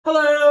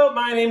Hello,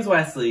 my name's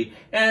Wesley,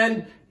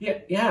 and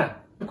yeah,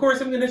 of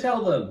course I'm gonna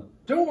tell them.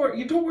 Don't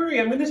worry,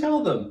 I'm gonna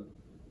tell them.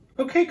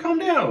 Okay, calm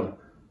down.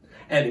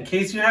 And in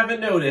case you haven't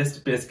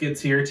noticed, Biscuit's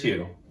here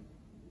too.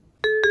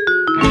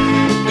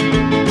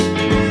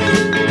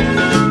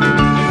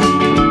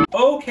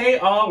 Okay,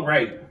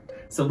 alright.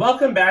 So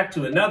welcome back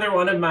to another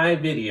one of my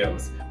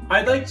videos.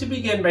 I'd like to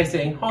begin by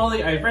saying,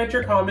 Holly, I've read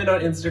your comment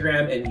on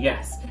Instagram, and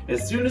yes,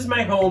 as soon as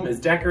my home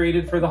is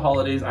decorated for the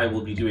holidays, I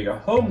will be doing a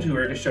home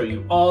tour to show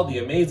you all the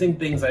amazing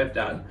things I've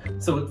done.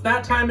 So it's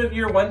that time of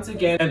year once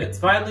again, and it's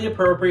finally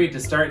appropriate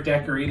to start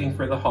decorating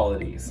for the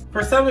holidays.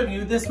 For some of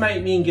you, this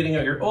might mean getting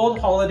out your old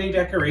holiday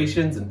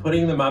decorations and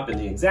putting them up in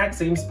the exact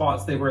same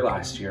spots they were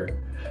last year.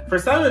 For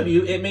some of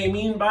you, it may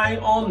mean buying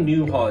all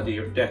new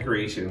holiday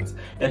decorations.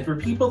 And for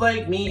people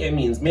like me, it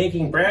means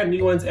making brand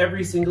new ones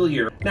every single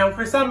year. Now,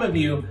 for some of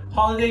you,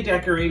 holiday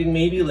decorating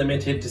may be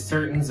limited to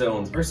certain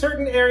zones or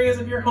certain areas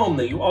of your home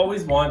that you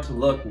always want to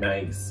look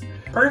nice.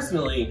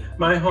 Personally,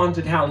 my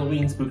haunted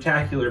Halloween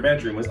spooktacular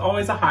bedroom was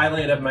always a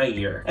highlight of my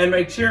year, and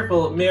my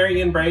cheerful,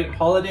 merry and bright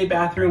holiday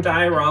bathroom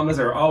dioramas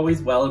are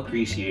always well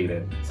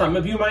appreciated. Some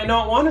of you might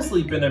not want to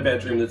sleep in a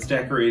bedroom that's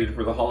decorated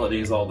for the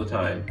holidays all the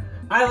time.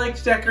 I like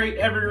to decorate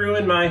every room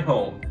in my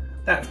home.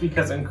 That's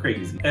because I'm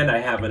crazy, and I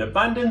have an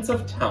abundance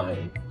of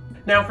time.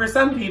 Now for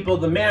some people,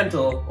 the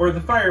mantle, or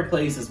the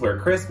fireplace, is where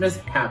Christmas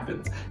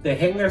happens. They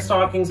hang their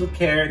stockings with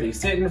care, they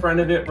sit in front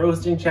of it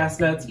roasting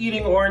chestnuts,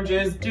 eating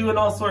oranges, doing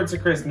all sorts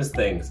of Christmas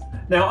things.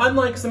 Now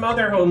unlike some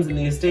other homes in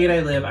the estate I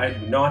live, I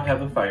do not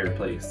have a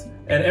fireplace.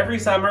 And every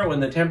summer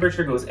when the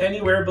temperature goes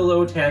anywhere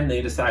below 10,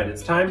 they decide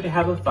it's time to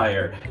have a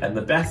fire. And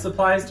the best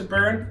supplies to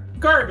burn?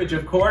 Garbage,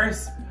 of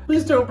course!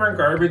 Please don't burn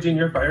garbage in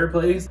your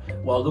fireplace.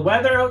 While the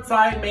weather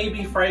outside may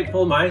be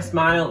frightful, my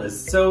smile is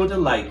so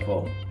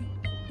delightful.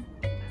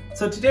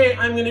 So today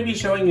I'm going to be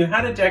showing you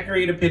how to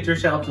decorate a picture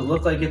shelf to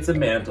look like it's a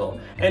mantle.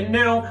 And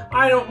no,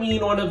 I don't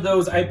mean one of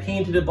those I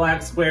painted a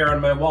black square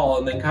on my wall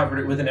and then covered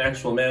it with an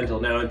actual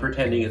mantle now I'm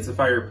pretending it's a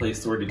fireplace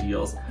sort of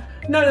deals.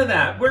 None of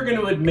that. We're going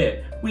to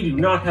admit, we do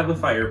not have a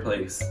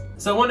fireplace.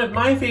 So one of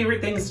my favorite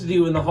things to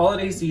do in the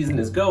holiday season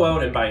is go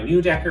out and buy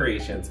new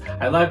decorations.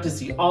 I love to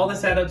see all the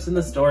setups in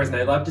the stores, and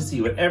I love to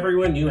see what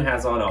everyone new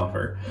has on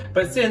offer.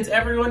 But since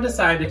everyone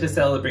decided to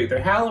celebrate their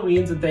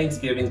Halloweens and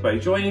Thanksgivings by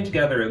joining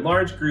together in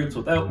large groups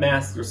without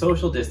masks or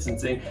social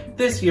distancing,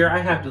 this year I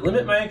have to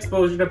limit my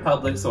exposure to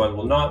public, so I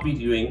will not be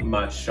doing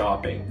much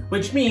shopping.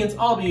 Which means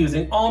I'll be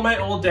using all my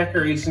old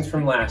decorations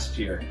from last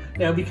year.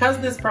 Now because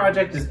this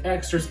project is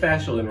extra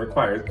special and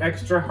requires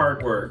extra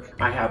hard work,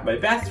 I have my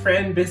best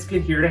friend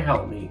Biscuit here to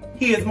help me.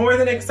 He is more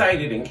than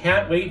excited and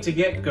can't wait to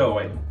get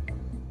going.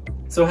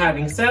 So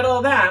having said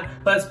all that,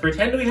 let's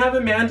pretend we have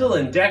a mantle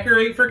and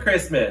decorate for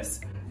Christmas.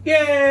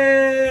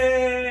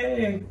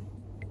 Yay!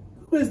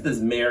 Who is this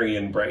Merry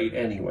and Bright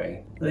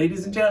anyway?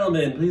 Ladies and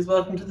gentlemen, please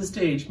welcome to the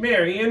stage,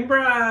 Merry and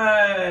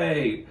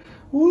Bright!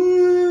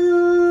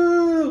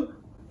 Woo!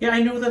 Yeah,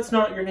 I know that's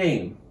not your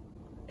name.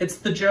 It's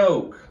the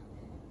joke.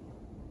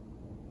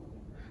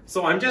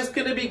 So I'm just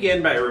gonna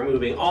begin by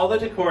removing all the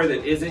decor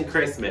that isn't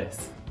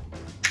Christmas.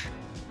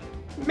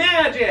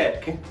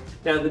 Magic!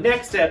 Now the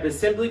next step is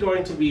simply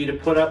going to be to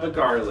put up a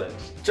garland.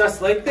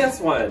 Just like this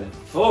one.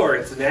 For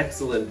it's an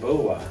excellent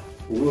boa.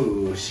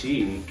 Ooh,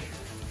 chic.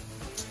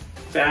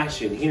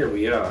 Fashion, here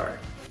we are.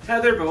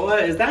 Heather Boa,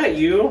 is that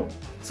you?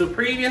 So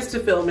previous to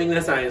filming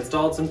this, I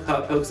installed some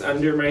cup hooks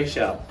under my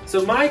shelf.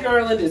 So my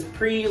garland is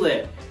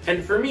pre-lit.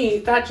 And for me,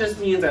 that just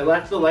means I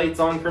left the lights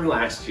on from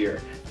last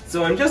year.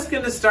 So I'm just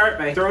gonna start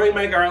by throwing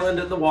my garland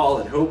at the wall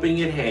and hoping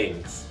it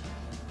hangs.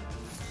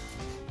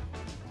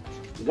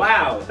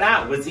 Wow,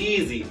 that was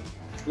easy.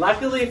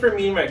 Luckily for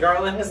me, my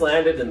garland has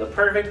landed in the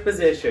perfect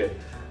position.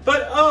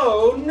 But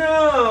oh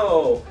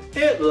no,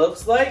 it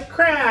looks like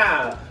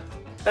crap.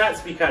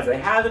 That's because I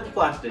haven't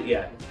fluffed it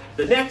yet.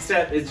 The next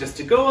step is just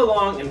to go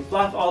along and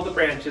fluff all the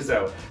branches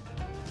out.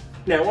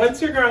 Now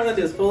once your garland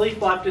is fully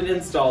fluffed and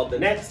installed, the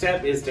next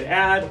step is to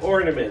add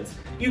ornaments.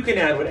 You can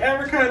add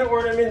whatever kind of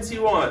ornaments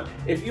you want.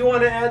 If you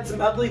want to add some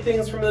ugly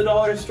things from the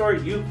dollar store,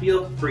 you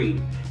feel free.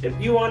 If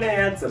you want to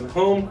add some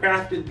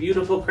home-crafted,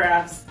 beautiful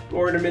crafts,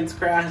 ornaments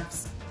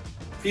crafts,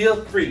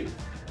 feel free.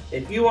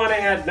 If you want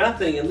to add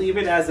nothing and leave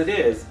it as it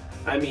is,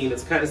 I mean,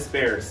 it's kind of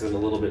sparse and a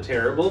little bit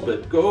terrible,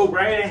 but go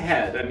right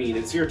ahead. I mean,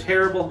 it's your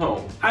terrible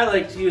home. I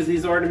like to use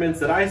these ornaments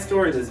that I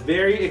store in this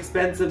very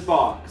expensive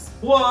box.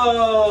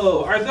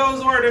 Whoa! Are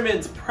those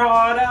ornaments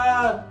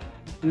Prada?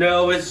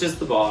 No, it's just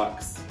the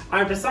box.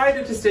 I've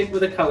decided to stick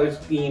with a color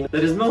scheme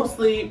that is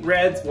mostly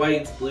reds,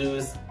 whites,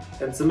 blues,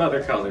 and some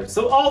other colors.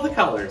 So all the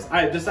colors.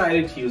 I've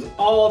decided to use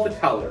all the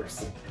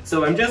colors.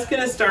 So I'm just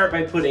gonna start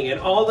by putting in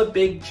all the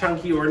big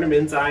chunky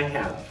ornaments I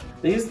have.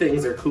 These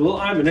things are cool,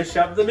 I'm gonna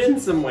shove them in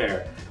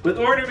somewhere. With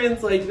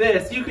ornaments like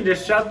this, you can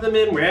just shove them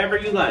in wherever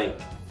you like.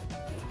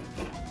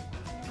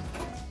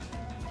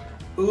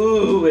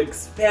 Ooh,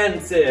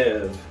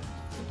 expensive.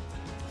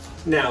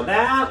 Now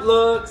that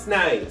looks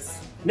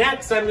nice.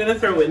 Next, I'm gonna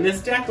throw in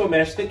this deco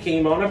mesh that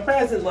came on a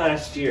present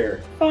last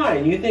year.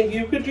 Fine, you think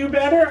you could do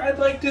better? I'd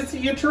like to see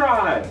you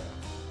try.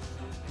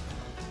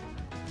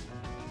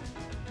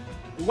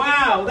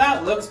 Wow,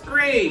 that looks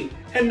great!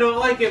 And not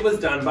like it was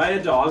done by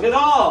a dog at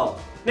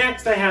all!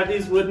 Next, I have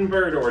these wooden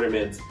bird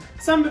ornaments.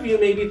 Some of you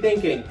may be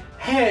thinking,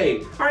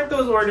 hey, aren't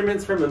those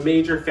ornaments from a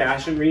major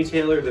fashion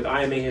retailer that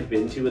I may have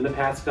been to in the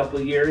past couple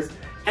of years?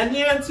 And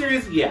the answer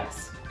is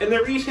yes. In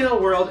the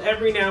retail world,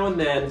 every now and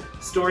then,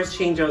 stores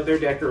change out their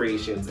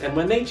decorations, and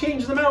when they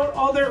change them out,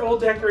 all their old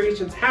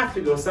decorations have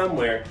to go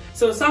somewhere.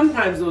 So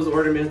sometimes those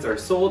ornaments are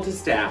sold to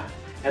staff,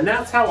 and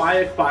that's how I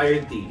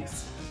acquired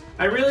these.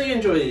 I really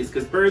enjoy these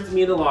because birds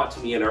mean a lot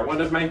to me and are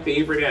one of my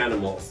favorite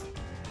animals.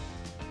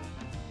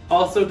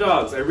 Also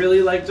dogs, I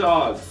really like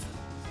dogs.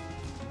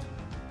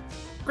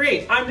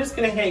 Great, I'm just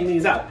gonna hang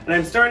these up, and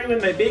I'm starting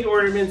with my big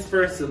ornaments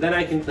first so then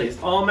I can place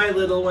all my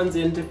little ones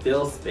in to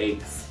fill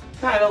space.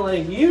 Kinda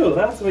like you,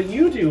 that's what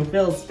you do,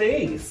 fill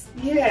space.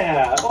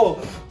 Yeah, oh.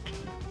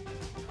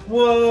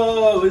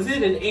 Whoa, is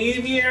it an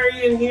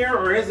aviary in here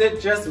or is it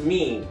just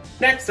me?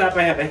 Next up,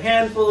 I have a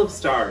handful of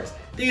stars.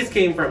 These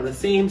came from the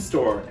same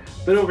store,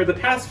 but over the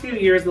past few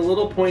years, the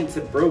little points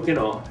have broken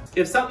off.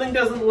 If something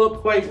doesn't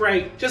look quite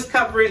right, just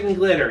cover it in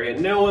glitter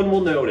and no one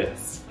will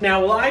notice.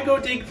 Now, while I go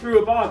dig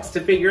through a box to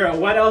figure out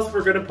what else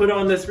we're gonna put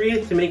on this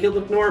wreath to make it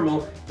look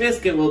normal,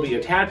 Biscuit will be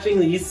attaching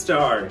these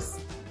stars.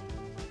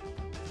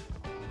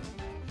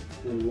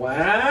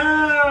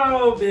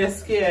 Wow,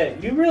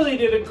 Biscuit, you really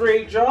did a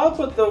great job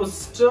with those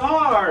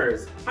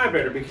stars. I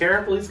better be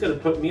careful, he's gonna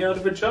put me out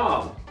of a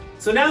job.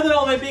 So now that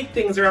all my big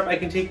things are up, I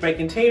can take my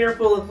container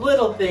full of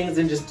little things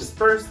and just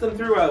disperse them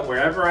throughout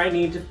wherever I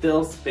need to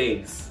fill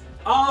space.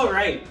 All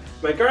right,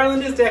 my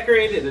garland is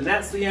decorated and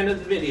that's the end of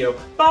the video.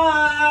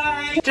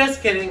 Bye!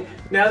 Just kidding.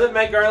 Now that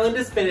my garland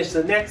is finished,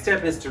 the next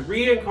step is to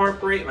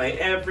reincorporate my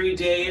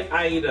everyday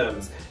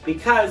items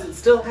because it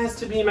still has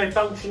to be my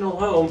functional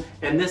home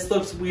and this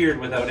looks weird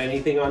without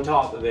anything on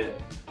top of it.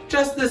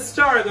 Just this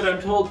star that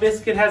I'm told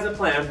Biscuit has a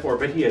plan for,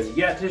 but he has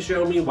yet to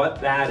show me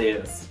what that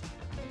is.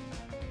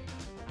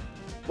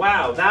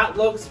 Wow, that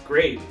looks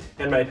great,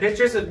 and my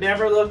pictures have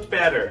never looked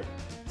better,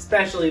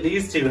 especially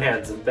these two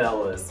handsome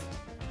fellas.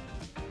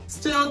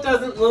 Still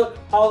doesn't look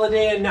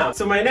holiday enough,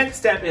 so my next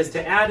step is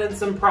to add in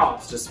some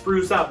props to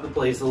spruce up the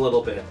place a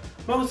little bit.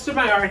 Most of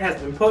my art has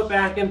been put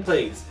back in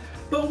place,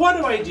 but what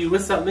do I do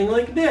with something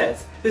like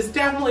this? This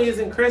definitely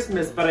isn't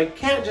Christmas, but I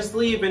can't just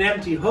leave an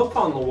empty hook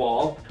on the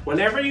wall.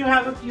 Whenever you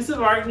have a piece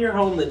of art in your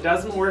home that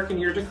doesn't work in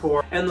your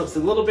decor and looks a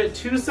little bit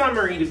too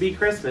summery to be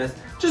Christmas,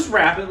 just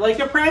wrap it like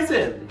a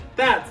present.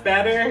 That's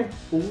better.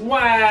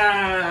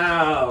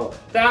 Wow,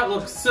 that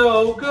looks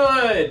so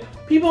good.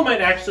 People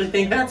might actually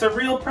think that's a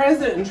real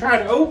present and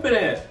try to open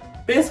it.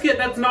 Biscuit,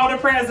 that's not a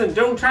present.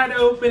 Don't try to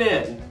open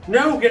it.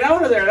 No, get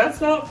out of there. That's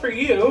not for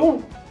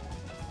you.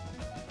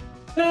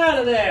 Get out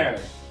of there.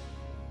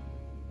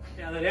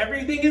 Now that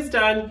everything is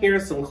done,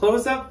 here's some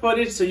close-up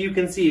footage so you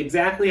can see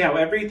exactly how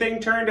everything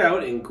turned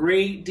out in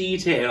great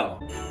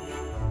detail.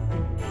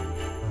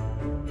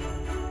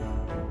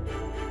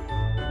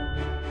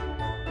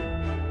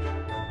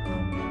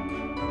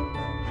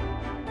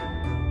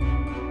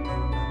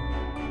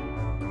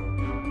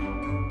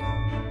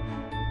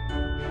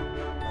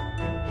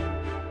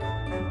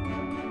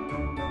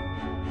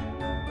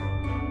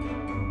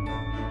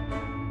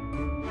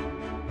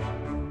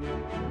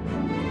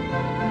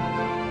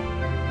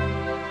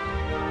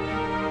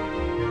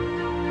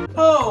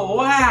 Oh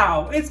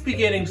wow, it's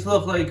beginning to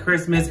look like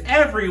Christmas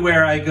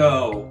everywhere I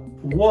go.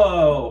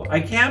 Whoa,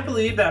 I can't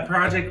believe that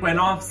project went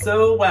off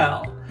so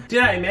well.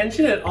 Did I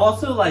mention it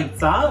also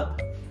lights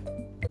up?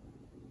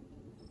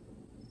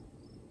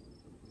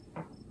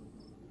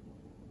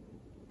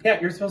 Yeah,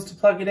 you're supposed to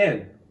plug it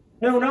in.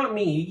 No, not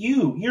me,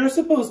 you're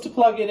supposed to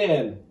plug it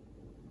in.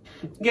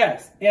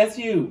 Yes,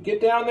 you, get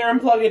down there and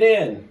plug it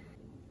in.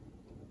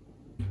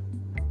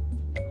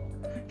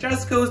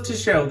 Just goes to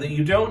show that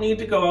you don't need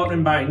to go out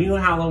and buy new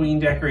Halloween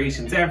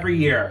decorations every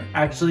year.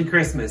 Actually,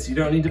 Christmas. You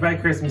don't need to buy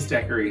Christmas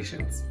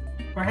decorations.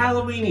 Or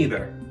Halloween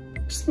either.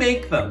 Just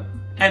make them.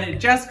 And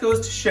it just goes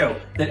to show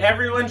that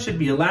everyone should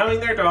be allowing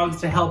their dogs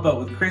to help out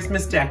with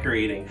Christmas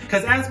decorating.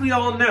 Because as we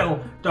all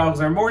know,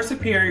 dogs are more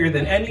superior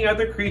than any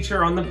other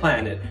creature on the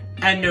planet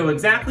and know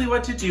exactly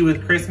what to do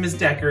with Christmas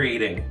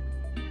decorating.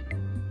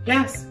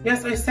 Yes,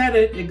 I said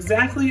it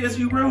exactly as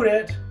you wrote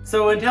it.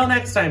 So until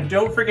next time,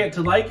 don't forget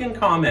to like and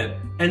comment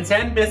and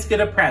send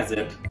Biscuit a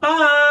present.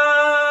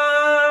 Bye!